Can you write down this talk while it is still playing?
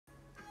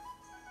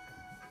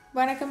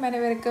வணக்கம்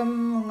அனைவருக்கும்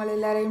உங்கள்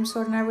எல்லாரையும்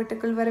சொர்ணா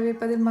வீட்டுக்குள்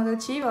வரவேற்பதில்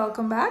மகிழ்ச்சி.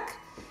 Welcome back.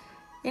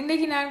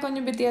 இன்றைக்கி நான்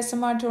கொஞ்சம்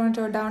வித்தியாசமாக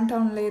டொரண்டோ டவுன்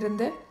டவுனில்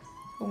இருந்து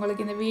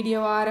உங்களுக்கு இந்த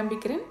வீடியோவை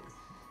ஆரம்பிக்கிறேன்.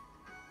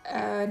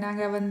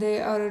 நாங்கள்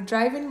ஒரு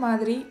டிரைவின்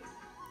மாதிரி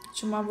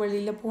சும்மா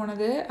வெளியில்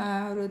போனது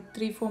ஒரு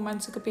 3-4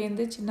 monthsக்கு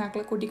பேருந்து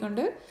சின்னாக்களை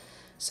கூட்டிக்கொண்டு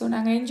ஸோ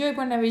நாங்கள் என்ஜாய்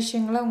பண்ண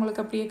விஷயங்களை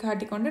உங்களுக்கு அப்படியே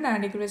காட்டிக்கொண்டு நான்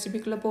இன்றைக்கி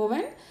ரெசிபிக்குள்ளே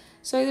போவேன்.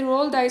 ஸோ இது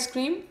ரோல்டு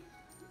ஐஸ்கிரீம்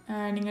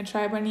நீங்கள்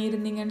ட்ரை பண்ணி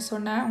இருந்தீங்கன்னு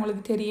சொன்னால்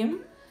உங்களுக்கு தெரியும்.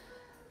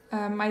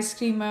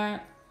 ஐஸ்கிரீமை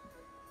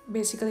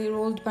பேசிக்கலி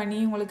ரோல்ட் பண்ணி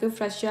உங்களுக்கு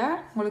ஃப்ரெஷ்ஷாக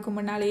உங்களுக்கு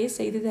முன்னாலேயே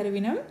செய்து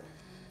தருவினோம்.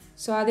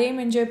 ஸோ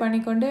அதையும் என்ஜாய்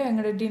பண்ணிக்கொண்டு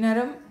எங்களோட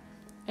டின்னரும்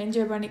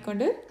என்ஜாய்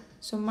பண்ணிக்கொண்டு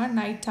சும்மா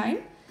நைட் டைம்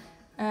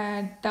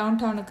டவுன்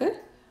டவுனுக்கு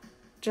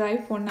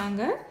ட்ரைவ்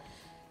போனாங்க.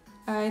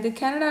 இது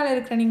கனடாவில்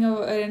இருக்கிற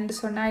நீங்கள் என்று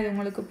சொன்னால் இது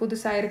உங்களுக்கு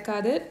புதுசாக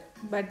இருக்காது.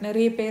 பட்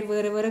நிறைய பேர்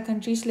வேறு வேறு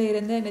கண்ட்ரீஸில்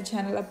இருந்து இந்த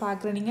சேனலை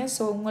பார்க்குறீங்க.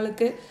 ஸோ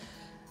உங்களுக்கு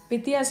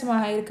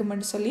வித்தியாசமாக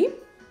இருக்குமென்னு சொல்லி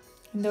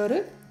இந்த ஒரு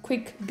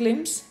குவிக்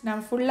கிளிம்ஸ் நான்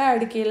ஃபுல்லாக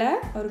எடுக்கையில்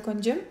ஒரு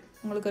கொஞ்சம்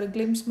உங்களுக்கு ஒரு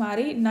கிளிம்ஸ்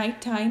மாதிரி night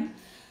time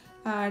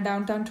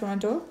down down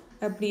Toronto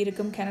எப்படி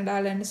இருக்கும்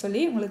கனடாலன்னு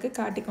சொல்லி உங்களுக்கு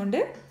காட்டிக்கொண்டு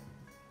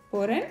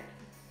போகிறேன்.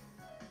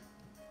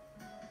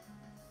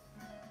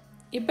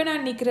 இப்போ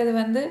நான்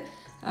நிற்கிறது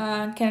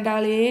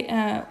கனடாலேயே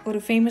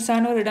ஒரு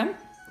ஃபேமஸான ஒரு இடம்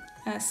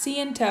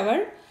சிஎன்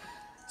டவர்.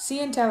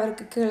 சிஎன்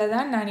டவருக்கு கீழே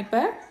தான் நான்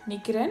இப்போ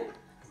நிற்கிறேன்.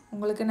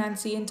 உங்களுக்கு நான்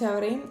சிஎன்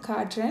டவரையும்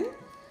காட்டுறேன்.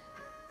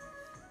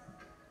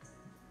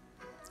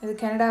 இது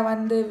கனடா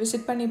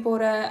விசிட் பண்ணி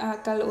போகிற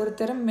ஆட்கள்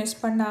ஒருத்தரும் மிஸ்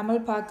பண்ணாமல்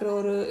பார்க்குற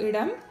ஒரு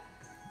இடம்.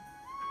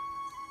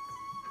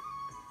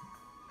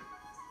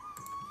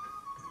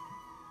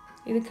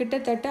 இது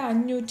கிட்டத்தட்ட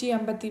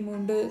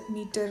 553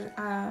 மீட்டர்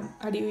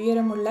அடி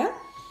உயரமுள்ள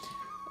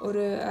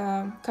ஒரு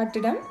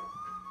கட்டிடம்.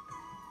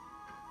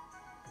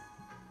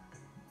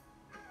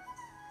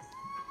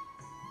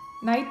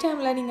 நைட்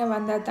டைமில் நீங்கள்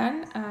வந்தால் தான்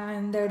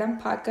இந்த இடம்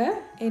பார்க்க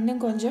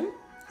இன்னும் கொஞ்சம்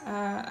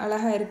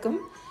அழகாக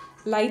இருக்கும்.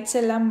 லைட்ஸ்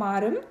எல்லாம்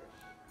மாறும்.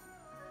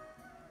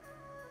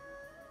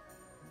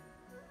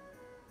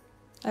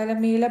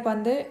 அதில் மேலே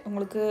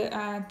உங்களுக்கு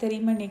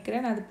தெரியுமா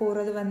நிற்கிறேன். அது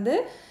போகிறது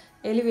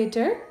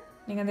எலிவேட்டர்.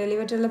 நீங்கள் அந்த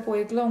எலிவேட்டரில்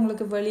போய்க்கலாம்.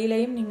 உங்களுக்கு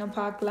வெளியிலையும் நீங்கள்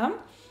பார்க்கலாம்.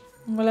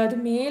 உங்களை அது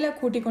மேலே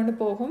கூட்டி கொண்டு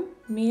போகும்.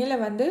 மேலே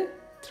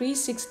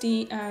 360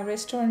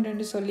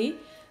 ரெஸ்டாரண்ட்டுன்னு சொல்லி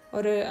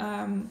ஒரு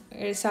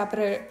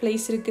சாப்பிட்ற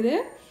பிளேஸ் இருக்குது.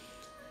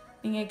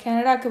 நீங்கள்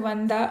கனடாவுக்கு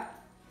வந்தால்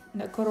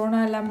இந்த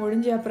கொரோனா எல்லாம்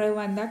முடிஞ்ச அப்புறம்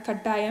வந்தால்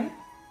கட்டாயம்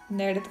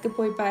இந்த இடத்துக்கு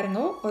போய்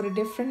பாருங்க. ஒரு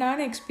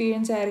டிஃப்ரெண்டான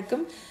எக்ஸ்பீரியன்ஸாக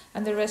இருக்கும்.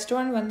 அந்த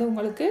ரெஸ்டாரண்ட்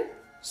உங்களுக்கு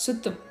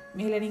சுற்றும்.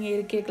 மேலே நீங்கள்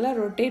இருக்கைக்கெல்லாம்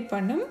ரொட்டேட்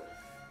பண்ணும்.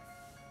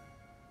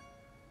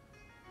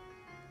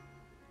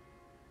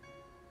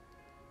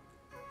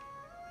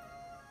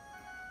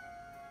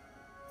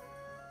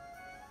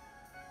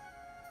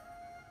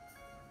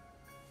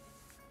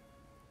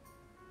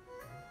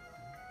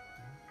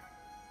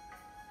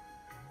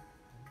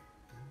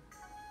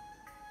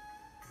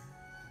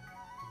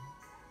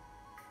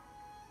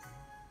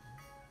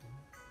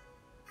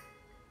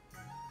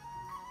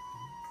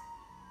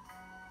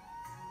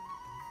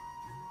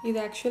 இது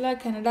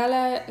ஆக்சுவலாக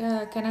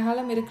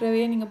கனகாலம் இருக்கிறவே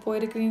நீங்கள்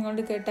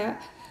போயிருக்கிறீங்கன்னு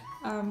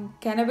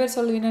கேட்டால் பேர்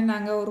சொல்லுவீங்க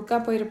நாங்கள் ஒருக்கா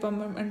போயிருப்போம்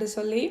என்று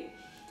சொல்லி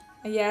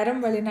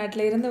யாரும்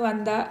வெளிநாட்டில் இருந்து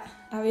வந்தால்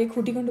அவையே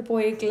கூட்டி கொண்டு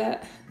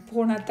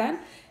போனால் தான்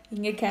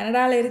இங்கே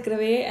கனடாவில்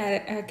இருக்கிறவே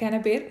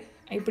பேர்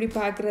இப்படி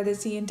பார்க்குறது.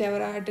 சிஎன்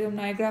டவர் ஆகட்டும்,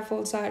 நயக்ரா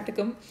ஃபால்ஸ்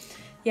ஆகட்டும்,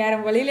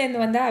 யாரும்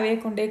வெளியிலேருந்து வந்தால் அவையே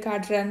கொண்டே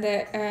காட்டுற அந்த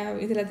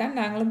இதில் தான்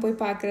நாங்களும்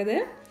போய் பார்க்குறது.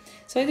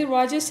 ஸோ இது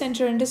ராஜர்ஸ்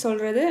சென்டர்ன்ட்டு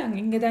சொல்கிறது.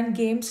 இங்கே தான்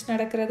கேம்ஸ்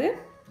நடக்கிறது.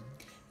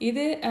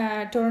 இது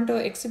டொரண்டோ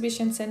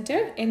எக்ஸிபிஷன்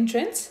சென்டர்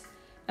என்ட்ரன்ஸ்.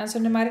 நான்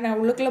சொன்ன மாதிரி நான்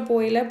உள்ளுக்குள்ளே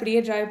போயில அப்படியே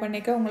ட்ரைவ்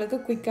பண்ணிக்க உங்களுக்கு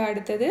குயிக்காக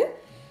அடுத்தது.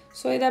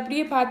 ஸோ இதை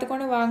அப்படியே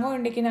பார்த்துக்கொண்டு வாங்க.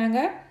 இன்றைக்கி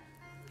நாங்கள்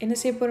என்ன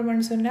செய்ய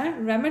போகிறோம்னு சொன்னால்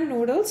ரமன்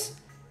நூடுல்ஸ்.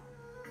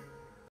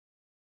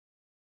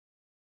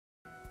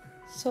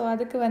 ஸோ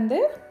அதுக்கு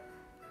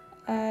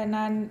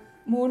நான்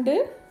 3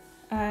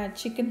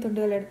 சிக்கன்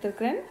துண்டுகள்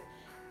எடுத்துருக்கிறேன்.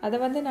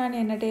 அதை நான்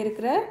என்னட்ட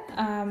இருக்கிற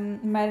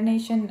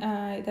மேரினேஷன்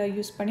இதை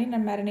யூஸ் பண்ணி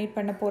நான் மேரினேட்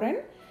பண்ண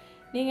போகிறேன்.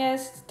 நீங்கள்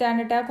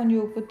ஸ்டாண்டர்டாக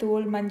கொஞ்சம் உப்பு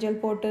தூள் மஞ்சள்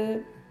போட்டு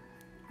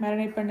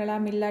மேரினேட்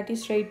பண்ணலாம். இல்லாட்டி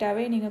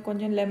ஸ்ட்ரெயிட்டாகவே நீங்கள்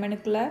கொஞ்சம்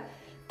லெமனுக்குள்ளே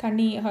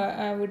தண்ணி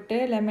விட்டு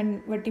லெமன்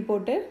வெட்டி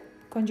போட்டு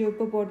கொஞ்சம்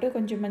உப்பு போட்டு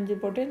கொஞ்சம்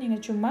மஞ்சள் போட்டு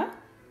நீங்கள் சும்மா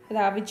அதை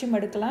அவிச்சும்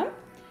எடுக்கலாம்.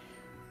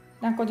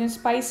 நான் கொஞ்சம்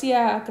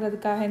ஸ்பைஸியாக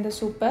ஆக்குறதுக்காக இந்த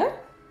சூப்பை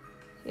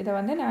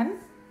இதை நான்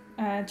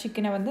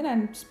சிக்கனை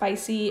நான்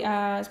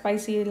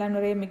ஸ்பைசி எல்லாம்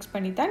நிறைய மிக்ஸ்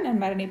பண்ணி தான்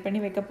நான் மேரினேட்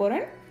பண்ணி வைக்க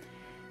போகிறேன்.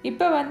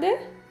 இப்போ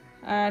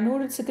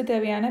நூடுல்ஸுக்கு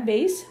தேவையான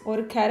பேஸ்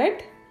ஒரு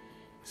கேரட்,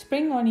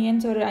 ஸ்ப்ரிங்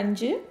ஆனியன்ஸ் ஒரு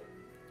 5,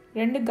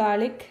 2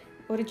 கார்லிக்,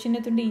 ஒரு சின்ன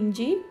துண்டு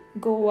இஞ்சி,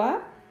 கோவா,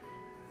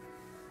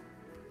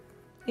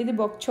 இது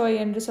பொக்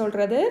சாய் என்று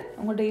சொல்கிறது.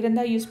 உங்கள்கிட்ட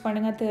இருந்தால் யூஸ்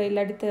பண்ணுங்கள்,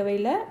 இல்லாட்டி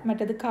தேவையில்லை.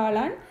 மற்றது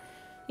காளான்.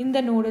 இந்த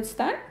நூடுல்ஸ்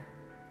தான்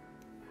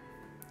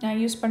நான்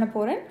யூஸ் பண்ண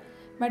போகிறேன்.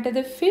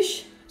 மற்றது ஃபிஷ்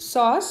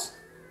சாஸ்,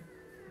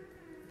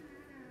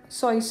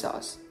 சோய்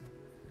சாஸ்.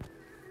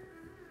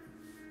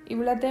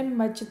 இவ்வளோத்தையும்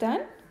வச்சு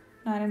தான்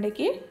நான்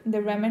இன்றைக்கி இந்த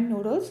ரமன்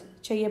நூடுல்ஸ்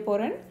செய்ய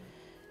போகிறேன்.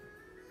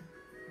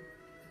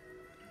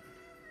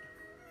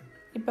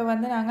 இப்போ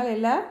நாங்கள்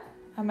எல்லா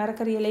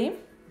மரக்கறியிலையும்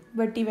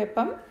வெட்டி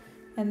வைப்போம்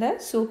இந்த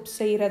சூப்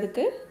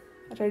செய்கிறதுக்கு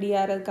ரெடி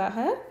ஆகிறதுக்காக.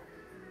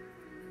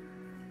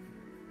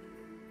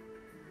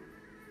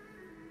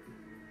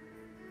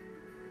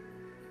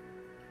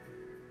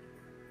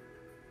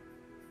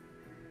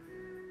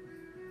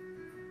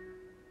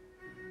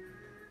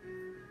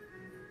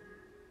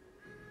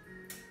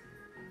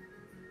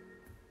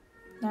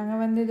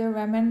 நாங்கள் வந்து இது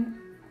ramen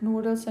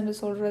noodles என்று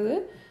சொல்கிறது.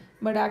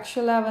 பட்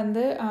ஆக்சுவலாக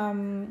வந்து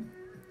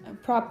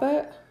ப்ராப்பர்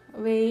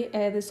வே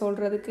இது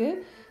சொல்கிறதுக்கு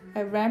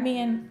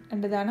ராமியன்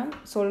என்று தானே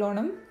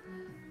சொல்லணும்.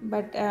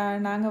 பட்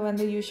நாங்கள்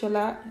வந்து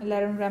யூஸ்வலாக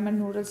எல்லோரும் ramen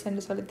noodles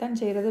என்று சொல்லித்தான்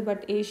செய்கிறது.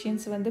 பட்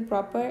ஏஷியன்ஸ் வந்து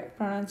ப்ராப்பர்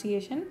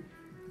ப்ரொனன்சியேஷன்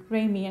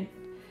ரேமியன்.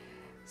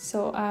 ஸோ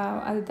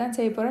அதுதான்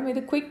செய்ய போகிறோம்.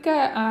 இது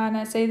குயிக்காக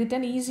நான்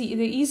செய்துட்டேன்.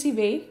 இது ஈஸி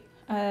வே.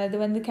 இது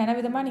வந்து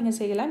கனவிதமாக நீங்கள்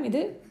செய்யலாம்.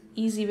 இது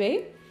ஈஸி வே.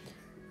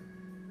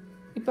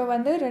 இப்போ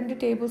வந்து 2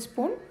 டேபிள்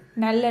ஸ்பூன்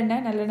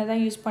நல்லெண்ணெய்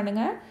தான் யூஸ்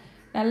பண்ணுங்கள்.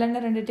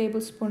 நல்லெண்ணெய் 2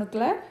 டேபிள்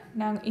ஸ்பூனுக்குள்ள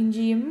நாங்கள்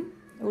இஞ்சியும்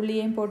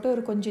உள்ளியையும் போட்டு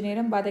ஒரு கொஞ்ச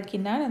நேரம்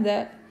வதக்கினான் அந்த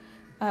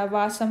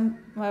வாசம்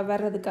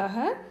வர்றதுக்காக.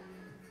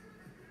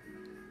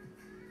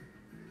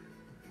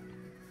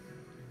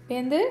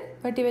 பேந்து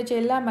வெட்டி வச்ச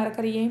எல்லா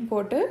மரக்கறியையும்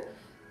போட்டு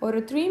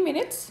ஒரு 3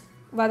 மினிட்ஸ்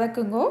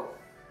வதக்குங்கோ.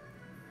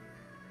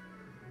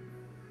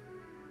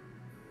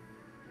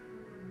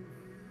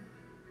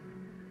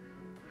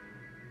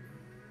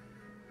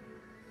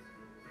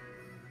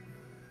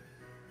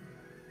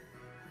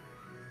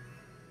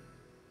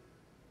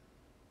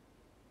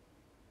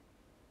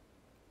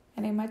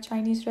 அதேமாதிரி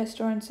சைனீஸ்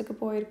ரெஸ்டாரண்ட்ஸுக்கு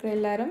போயிருக்கிற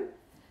எல்லோரும்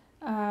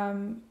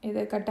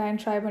இதை கட்டாயம்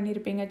ட்ரை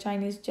பண்ணியிருப்பீங்க.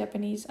 சைனீஸ்,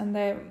 ஜப்பனீஸ் அந்த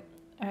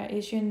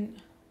ஏஷியன்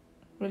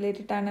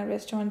ரிலேட்டடான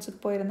ரெஸ்டாரண்ட்ஸுக்கு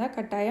போயிருந்தால்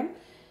கட்டாயம்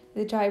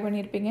இது ட்ரை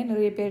பண்ணியிருப்பீங்க.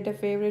 நிறைய பேர்கிட்ட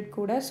ஃபேவரட்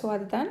கூட. ஸோ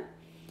அதுதான்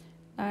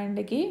நான்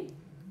இன்றைக்கி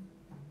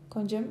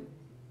கொஞ்சம்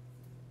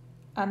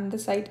அந்த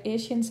சைட்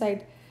ஏஷியன்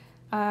சைட்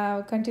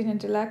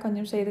கண்டினென்டலாக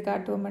கொஞ்சம் செய்து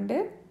காட்டுவோம்ண்டு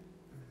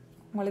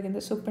உங்களுக்கு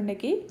இந்த சூப்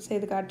இன்றைக்கி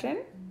செய்து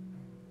காட்டுறேன்.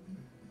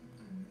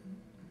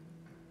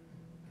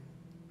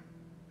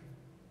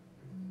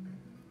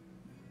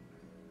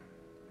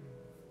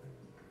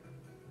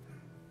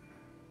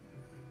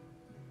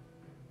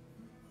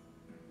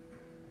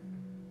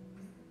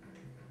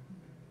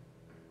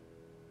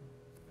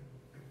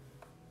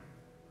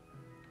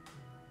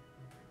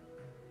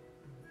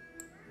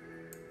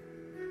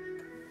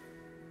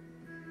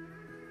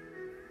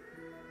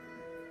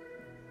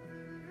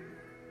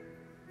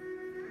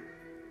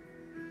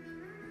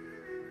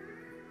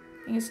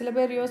 நீங்கள் சில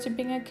பேர்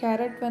யோசிப்பீங்க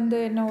கேரட் வந்து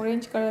என்ன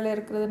ஆரஞ்சு கலரில்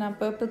இருக்கிறது, நான்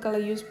பர்பிள்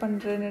கலர் யூஸ்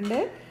பண்ணுறேன்னு.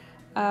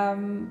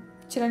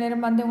 சில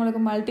நேரம் வந்து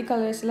உங்களுக்கு மல்டி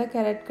கலர்ஸில்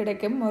கேரட்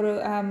கிடைக்கும் ஒரு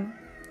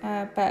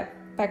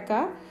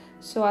பேக்காக.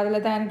 ஸோ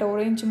அதில் தான் என்கிட்ட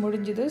ஆரஞ்சு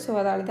முடிஞ்சுது. ஸோ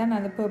அதால் தான்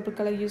நான் அந்த பர்பிள்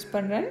கலர் யூஸ்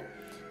பண்ணுறேன்.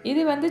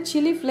 இது வந்து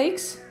சில்லி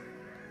ஃப்ளேக்ஸ்.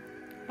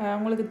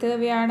 உங்களுக்கு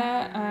தேவையான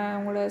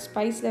உங்களோட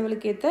ஸ்பைஸ்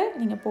லெவலுக்கு ஏற்ற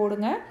நீங்கள்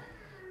போடுங்க.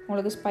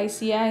 உங்களுக்கு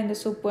ஸ்பைஸியாக இந்த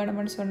சூப்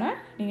வேணும்னு சொன்னால்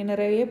நீங்கள்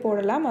நிறைய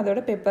போடலாம்.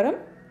 அதோட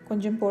பெப்பரும்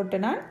கொஞ்சம்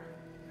போட்டு நான்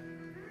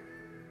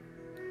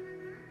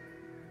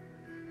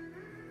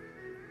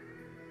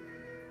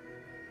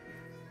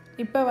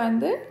இப்போ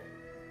வந்து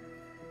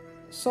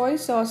சோய்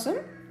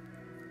சாஸும்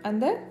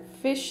அந்த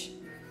ஃபிஷ்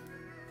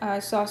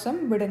சாஸும்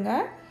விடுங்க.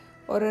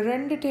 ஒரு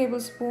 2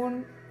 டேபிள் ஸ்பூன்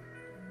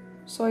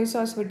சோய்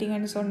சாஸ்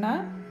விட்டிங்கன்னு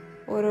சொன்னால்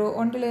ஒரு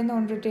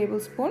 1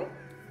 டேபிள் ஸ்பூன்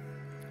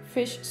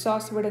ஃபிஷ்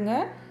சாஸ் விடுங்க.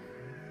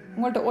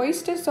 உங்கள்கிட்ட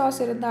ஒய்ஸ்டர்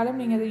சாஸ் இருந்தாலும்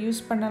நீங்கள் அதை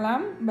யூஸ்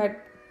பண்ணலாம். பட்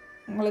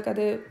உங்களுக்கு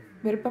அது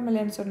விருப்பம்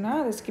இல்லைன்னு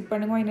சொன்னால் அதை ஸ்கிப்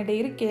பண்ணுங்க. என்னோட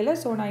இருக்கையில்.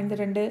 ஸோ நான் இந்த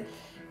 2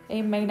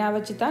 மெயினாக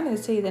வச்சு தான்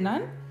இது செய்தேன்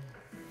நான்.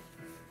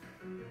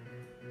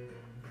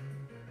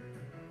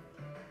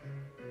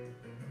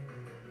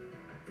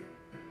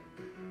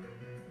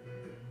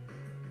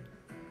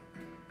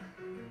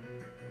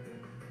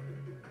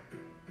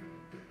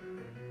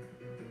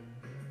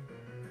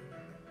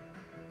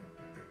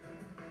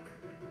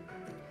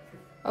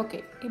 ஓகே,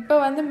 இப்போ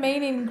வந்து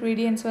மெயின்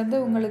இன்க்ரீடியன்ட்ஸ் வந்து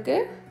உங்களுக்கு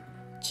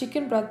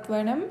சிக்கன் ப்ராத்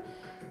வேணும்.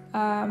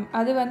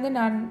 அது வந்து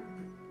நான்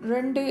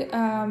 2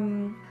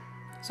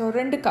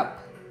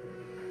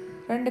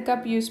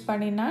 கப் யூஸ்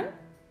பண்ணினான்.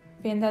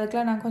 இப்போ இந்த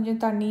அதுக்குலாம் நான்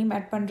கொஞ்சம் தண்ணியும்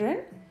ஆட் பண்ணுறேன்.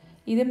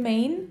 இது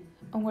மெயின்.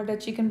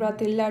 உங்கள்கிட்ட சிக்கன்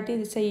ப்ராத் இல்லாட்டி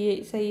இது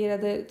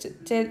செய்கிறது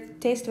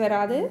டேஸ்ட்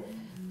வராது.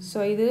 ஸோ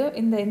இது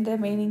இந்த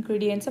மெயின்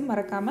இன்க்ரீடியன்ட்ஸை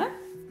மறக்காமல்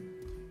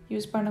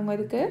யூஸ் பண்ணுங்க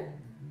இதுக்கு.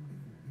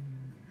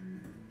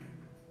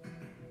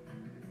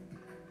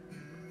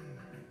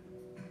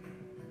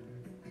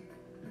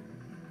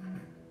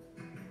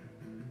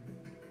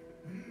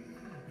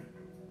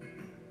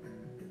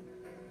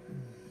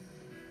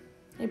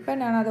 இப்போ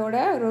நான் அதோட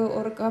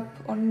ஒரு cup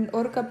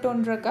to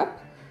 1.5 cup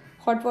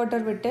hot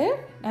water விட்டு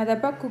நான் அதை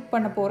இப்போ குக்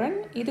பண்ண போகிறேன்.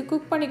 இது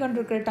குக் பண்ணி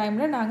கொண்டிருக்கிற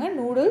டைமில் நாங்கள்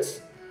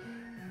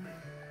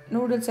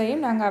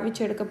நூடுல்ஸையும் நாங்கள்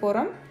அவிச்சு எடுக்க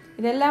போகிறோம்.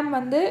 இதெல்லாம்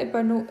வந்து இப்போ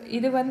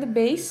இது வந்து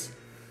பேஸ்,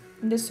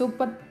 இந்த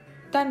சூப்பர்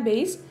தான்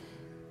பேஸ்.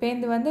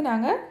 பேந்து வந்து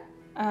நாங்கள்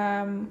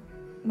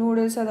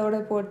நூடுல்ஸ் அதோடு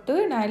போட்டு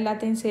நான்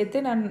எல்லாத்தையும்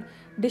சேர்த்து நான்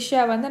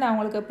டிஷ்ஷாக வந்து நான்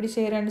உங்களுக்கு எப்படி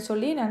செய்கிறேன்னு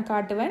சொல்லி நான்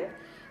காட்டுவேன்.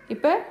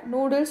 இப்போ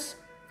நூடுல்ஸ்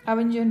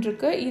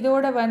அவிஞ்சுன்ருக்கு.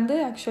 இதோட வந்து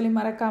ஆக்சுவலி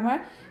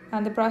மறக்காமல்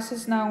அந்த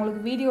ப்ராசஸ் நான்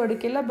உங்களுக்கு வீடியோ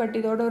எடுக்கல. பட்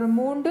இதோட ஒரு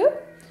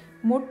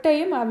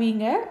முட்டையும்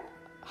அவிங்க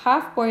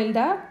half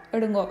boiled-ஆ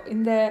எடுங்கோ.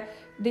 இந்த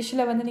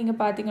டிஷ்ல வந்து நீங்க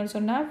பாத்தீங்கன்னு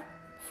சொன்னா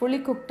fully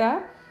cooked-ஆ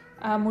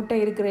முட்டை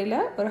இருக்குறதுல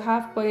ஒரு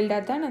half boiled-ஆ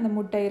தான் அந்த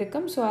முட்டை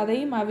இருக்கும். ஸோ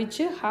அதையும்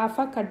அவிச்சு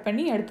half-ஆ கட்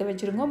பண்ணி எடுத்து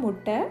வச்சிருங்க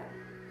முட்டை.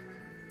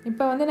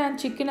 இப்போ வந்து நான்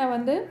சிக்கனை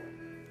வந்து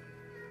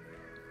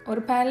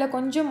ஒரு பேன்ல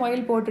கொஞ்சம்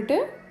ஆயில் போட்டுட்டு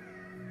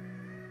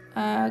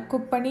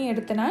குக் பண்ணி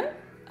எடுத்து நான்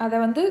அதை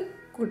வந்து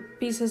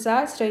பீசஸா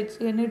ஸ்ட்ரைட்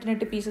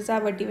நீட்டு பீசஸா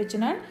வெட்டி வச்சு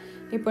நான்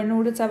இப்போ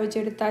நூடுல்ஸா வச்சு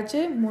எடுத்தாச்சு.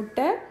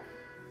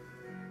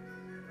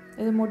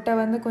 முட்டை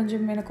வந்து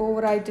கொஞ்சம் எனக்கு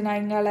ஓவர் ஆயிட்டு.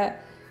 நான் இங்கால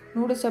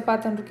நூடுல்ஸை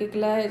பார்த்துட்டு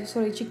கேட்கல,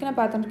 சாரி சிக்கனை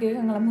பார்த்துட்டு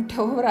கேட்க எங்களை முட்டை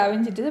over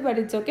அவிஞ்சிட்டுது. But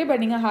it's okay.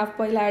 But நீங்கள் half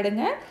boil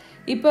ஆடுங்க.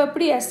 இப்போ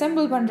எப்படி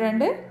அசெம்பிள்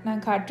பண்ணுறேன்னு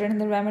நான் காட்டுறேன்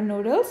இந்த ramen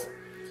நூடுல்ஸ்.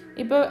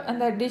 இப்போ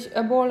அந்த டிஷ்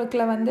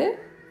பவுலுக்குள்ள வந்து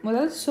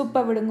முதல்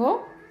சூப்பை விடுங்கோ.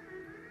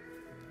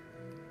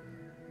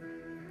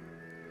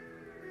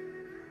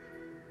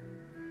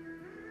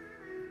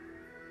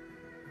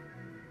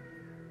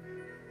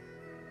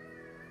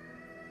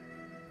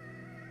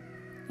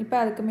 இப்போ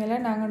அதுக்கு மேலே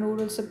நாங்கள்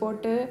நூடுல்ஸை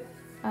போட்டு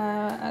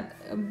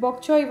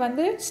பாக் சாய்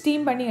வந்து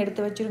ஸ்டீம் பண்ணி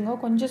எடுத்து வச்சுருங்க.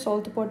 கொஞ்சம்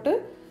சால்ட் போட்டு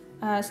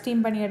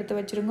ஸ்டீம் பண்ணி எடுத்து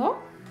வச்சுருங்க.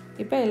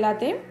 இப்போ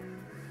எல்லாத்தையும்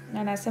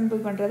நான்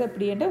அசெம்பிள் பண்ணுறது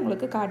அப்படின்ட்டு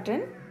உங்களுக்கு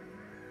காட்டுறேன்.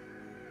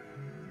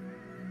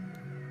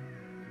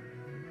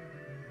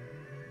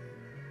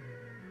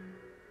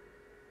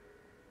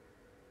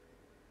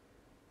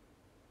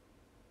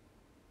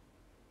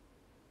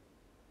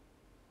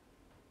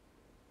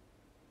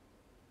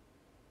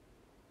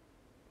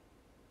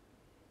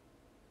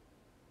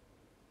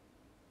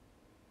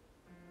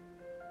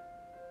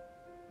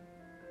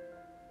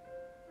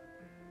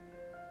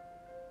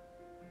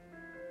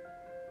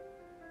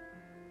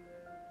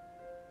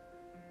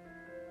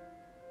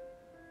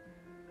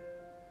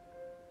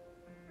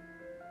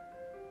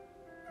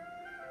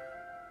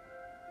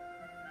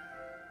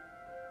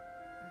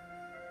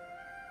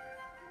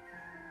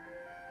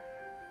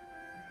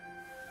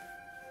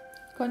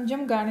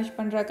 கொஞ்சம் கார்னிஷ்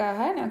பண்ணுறதுக்காக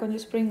நான்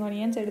கொஞ்சம் ஸ்ப்ரிங்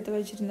ஆனியன்ஸ் எடுத்து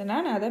வச்சுருந்தேன்னா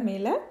நான் அதை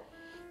மேலே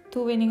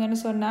தூவினீங்கன்னு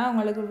சொன்னால்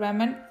உங்களுக்கு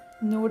ramen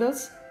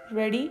noodles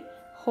ready.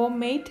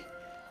 Homemade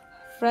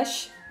fresh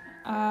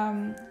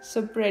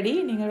soup ready.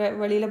 நீங்கள்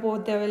வெளியில் போக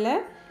தேவையில்லை.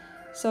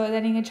 ஸோ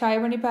இதை நீங்கள் ட்ரை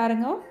பண்ணி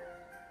பாருங்க.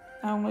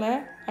 நான் உங்களை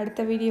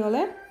அடுத்த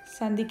வீடியோவில்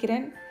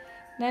சந்திக்கிறேன்.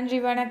 நன்றி,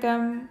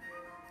 வணக்கம்.